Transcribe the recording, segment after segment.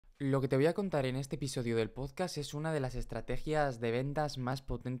Lo que te voy a contar en este episodio del podcast es una de las estrategias de ventas más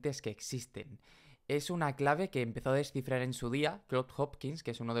potentes que existen. Es una clave que empezó a descifrar en su día Claude Hopkins,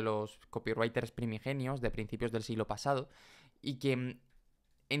 que es uno de los copywriters primigenios de principios del siglo pasado, y que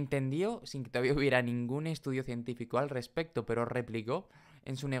entendió, sin que todavía hubiera ningún estudio científico al respecto, pero replicó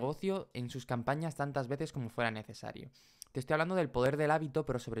en su negocio, en sus campañas tantas veces como fuera necesario. Te estoy hablando del poder del hábito,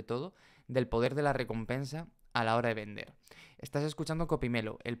 pero sobre todo del poder de la recompensa a la hora de vender. Estás escuchando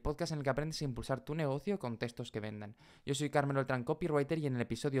Copymelo, el podcast en el que aprendes a impulsar tu negocio con textos que vendan. Yo soy Carmen Oltrán, copywriter, y en el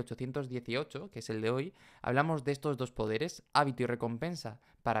episodio 818, que es el de hoy, hablamos de estos dos poderes, hábito y recompensa,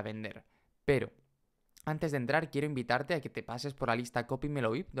 para vender. Pero antes de entrar, quiero invitarte a que te pases por la lista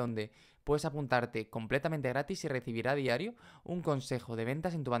Copymelo VIP, donde puedes apuntarte completamente gratis y recibir a diario un consejo de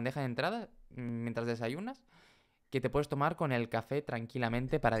ventas en tu bandeja de entrada mientras desayunas, que te puedes tomar con el café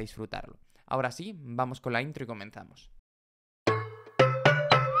tranquilamente para disfrutarlo. Ahora sí, vamos con la intro y comenzamos.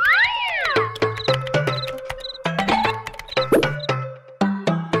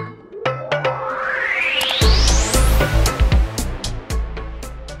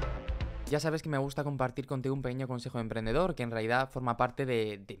 Ya sabes que me gusta compartir contigo un pequeño consejo de emprendedor que en realidad forma parte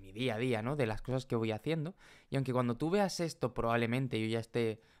de mi día a día, ¿no? De las cosas que voy haciendo. Y aunque cuando tú veas esto probablemente yo ya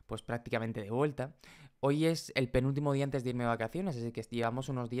esté pues prácticamente de vuelta, hoy es el penúltimo día antes de irme de vacaciones, así que llevamos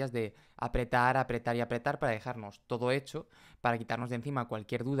unos días de apretar, apretar y apretar para dejarnos todo hecho, para quitarnos de encima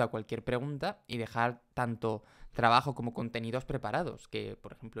cualquier duda, cualquier pregunta y dejar tanto trabajo como contenidos preparados, que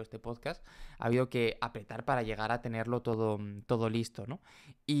por ejemplo este podcast ha habido que apretar para llegar a tenerlo todo listo, ¿no?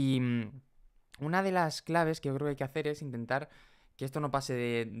 Y una de las claves que yo creo que hay que hacer es intentar que esto no pase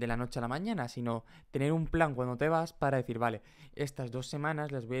de la noche a la mañana, sino tener un plan cuando te vas para decir, vale, estas 2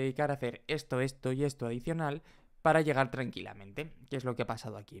 semanas las voy a dedicar a hacer esto, esto y esto adicional para llegar tranquilamente, que es lo que ha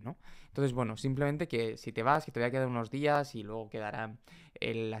pasado aquí, ¿no? Entonces, bueno, simplemente que si te vas, que te voy a quedar unos días y luego quedará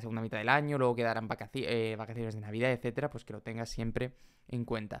la segunda mitad del año, luego quedarán vacaciones de Navidad, etcétera, pues que lo tengas siempre en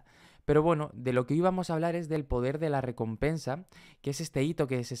cuenta. Pero bueno, de lo que hoy vamos a hablar es del poder de la recompensa, que es este hito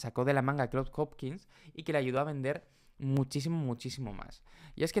que se sacó de la manga Claude Hopkins y que le ayudó a vender muchísimo, muchísimo más.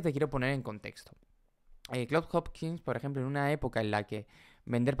 Y es que te quiero poner en contexto. Claude Hopkins, por ejemplo, en una época en la que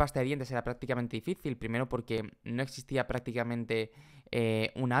vender pasta de dientes era prácticamente difícil, primero porque no existía prácticamente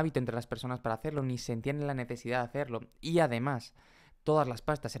un hábito entre las personas para hacerlo, ni sentían la necesidad de hacerlo, y además todas las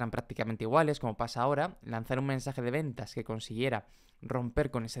pastas eran prácticamente iguales, como pasa ahora, lanzar un mensaje de ventas que consiguiera romper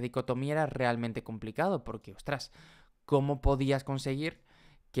con esa dicotomía era realmente complicado, porque, ostras, ¿cómo podías conseguir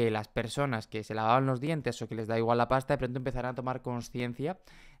que las personas que se lavaban los dientes o que les da igual la pasta de pronto empezaran a tomar conciencia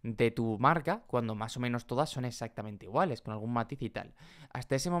de tu marca cuando más o menos todas son exactamente iguales, con algún matiz y tal?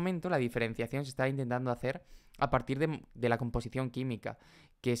 Hasta ese momento la diferenciación se estaba intentando hacer a partir de la composición química,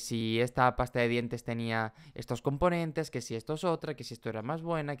 que si esta pasta de dientes tenía estos componentes, que si esto es otra, que si esto era más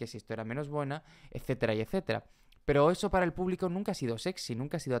buena, que si esto era menos buena, etcétera y etcétera. Pero eso para el público nunca ha sido sexy,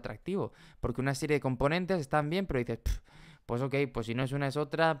 nunca ha sido atractivo, porque una serie de componentes están bien, pero dices, pues ok, pues si no es una es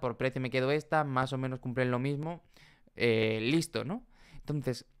otra, por precio me quedo esta, más o menos cumplen lo mismo, listo, ¿no?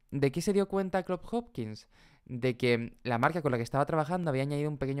 Entonces, ¿de qué se dio cuenta Claude Hopkins? De que la marca con la que estaba trabajando había añadido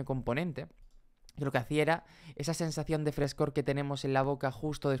un pequeño componente que lo que hacía era esa sensación de frescor que tenemos en la boca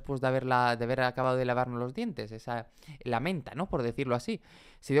justo después de haber acabado de lavarnos los dientes, la menta, ¿no? Por decirlo así.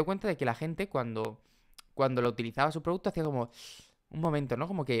 Se dio cuenta de que la gente cuando lo utilizaba su producto hacía como un momento, ¿no?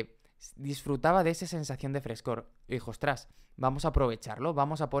 Como que disfrutaba de esa sensación de frescor. Y dijo, ostras, vamos a aprovecharlo,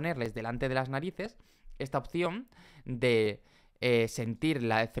 vamos a ponerles delante de las narices esta opción de sentir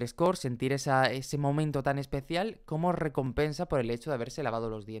el frescor, sentir ese momento tan especial como recompensa por el hecho de haberse lavado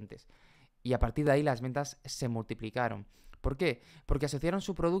los dientes. Y a partir de ahí las ventas se multiplicaron. ¿Por qué? Porque asociaron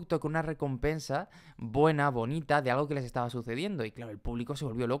su producto con una recompensa buena, bonita, de algo que les estaba sucediendo. Y claro, el público se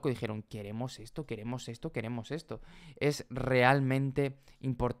volvió loco y dijeron, queremos esto, queremos esto, queremos esto. Es realmente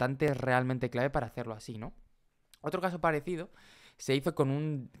importante, es realmente clave para hacerlo así, ¿no? Otro caso parecido se hizo con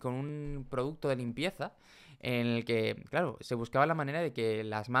un producto de limpieza en el que, claro, se buscaba la manera de que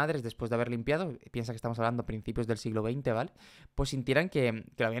las madres, después de haber limpiado, piensa que estamos hablando a principios del siglo XX, ¿vale? Pues sintieran que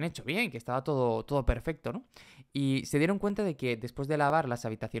lo habían hecho bien, que estaba todo perfecto, ¿no? Y se dieron cuenta de que después de lavar las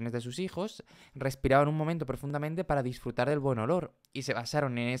habitaciones de sus hijos, respiraban un momento profundamente para disfrutar del buen olor. Y se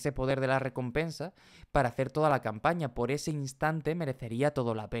basaron en ese poder de la recompensa para hacer toda la campaña. Por ese instante merecería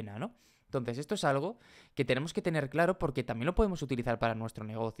todo la pena, ¿no? Entonces, esto es algo que tenemos que tener claro porque también lo podemos utilizar para nuestro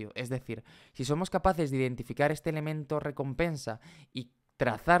negocio. Es decir, si somos capaces de identificar este elemento recompensa y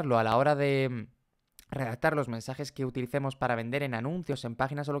trazarlo a la hora de redactar los mensajes que utilicemos para vender en anuncios, en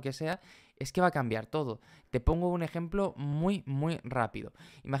páginas o lo que sea, es que va a cambiar todo. Te pongo un ejemplo muy, muy rápido.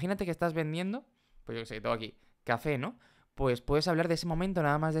 Imagínate que estás vendiendo, pues yo qué sé, tengo aquí, café, ¿no? pues puedes hablar de ese momento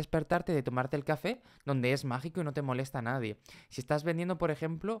nada más despertarte, de tomarte el café, donde es mágico y no te molesta a nadie. Si estás vendiendo, por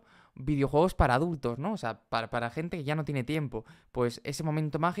ejemplo, videojuegos para adultos, ¿no? O sea, para gente que ya no tiene tiempo, pues ese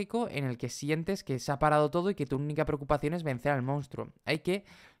momento mágico en el que sientes que se ha parado todo y que tu única preocupación es vencer al monstruo. Hay que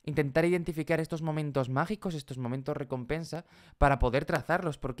intentar identificar estos momentos mágicos, estos momentos recompensa, para poder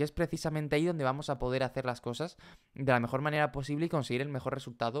trazarlos, porque es precisamente ahí donde vamos a poder hacer las cosas de la mejor manera posible y conseguir el mejor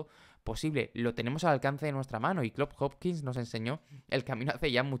resultado posible. Lo tenemos al alcance de nuestra mano y Claude Hopkins nos enseñó el camino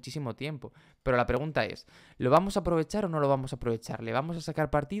hace ya muchísimo tiempo. Pero la pregunta es, ¿lo vamos a aprovechar o no lo vamos a aprovechar? ¿Le vamos a sacar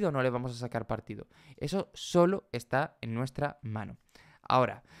partido o no le vamos a sacar partido? Eso solo está en nuestra mano.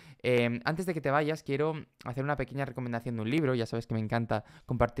 Ahora, antes de que te vayas, quiero hacer una pequeña recomendación de un libro. Ya sabes que me encanta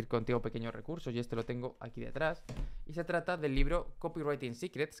compartir contigo pequeños recursos y este lo tengo aquí detrás. Y se trata del libro Copywriting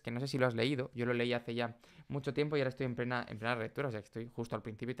Secrets, que no sé si lo has leído. Yo lo leí hace ya mucho tiempo y ahora estoy en plena lectura, o sea que estoy justo al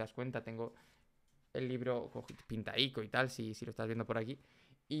principio y te das cuenta, tengo el libro pintaico y tal, si lo estás viendo por aquí.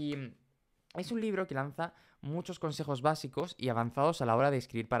 Y es un libro que lanza muchos consejos básicos y avanzados a la hora de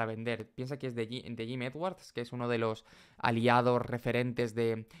escribir para vender. Piensa que es de Jim Edwards, que es uno de los aliados referentes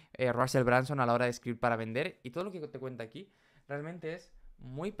de Russell Brunson a la hora de escribir para vender. Y todo lo que te cuenta aquí realmente es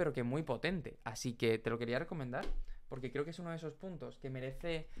muy, pero que muy potente. Así que te lo quería recomendar porque creo que es uno de esos puntos que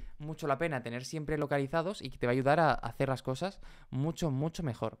merece mucho la pena tener siempre localizados y que te va a ayudar a hacer las cosas mucho, mucho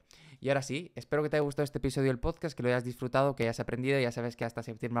mejor. Y ahora sí, espero que te haya gustado este episodio del podcast, que lo hayas disfrutado, que hayas aprendido. Ya sabes que hasta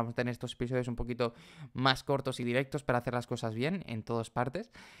septiembre vamos a tener estos episodios un poquito más cortos y directos para hacer las cosas bien en todas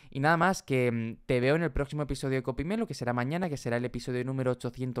partes. Y nada más, que te veo en el próximo episodio de Copymelo, que será mañana, que será el episodio número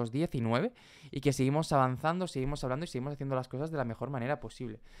 819, y que seguimos avanzando, seguimos hablando y seguimos haciendo las cosas de la mejor manera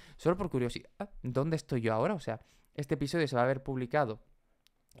posible. Solo por curiosidad, ¿dónde estoy yo ahora? O sea, este episodio se va a haber publicado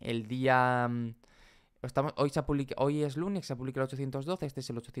el día... hoy es lunes, se publica el 812, este es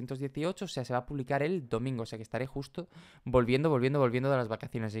el 818, o sea, se va a publicar el domingo, o sea que estaré justo volviendo de las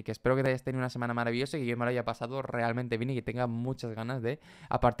vacaciones. Así que espero que te hayas tenido una semana maravillosa y que yo me lo haya pasado realmente bien y que tenga muchas ganas de,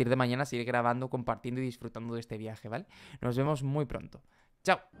 a partir de mañana, seguir grabando, compartiendo y disfrutando de este viaje, ¿vale? Nos vemos muy pronto.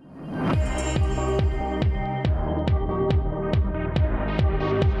 ¡Chao!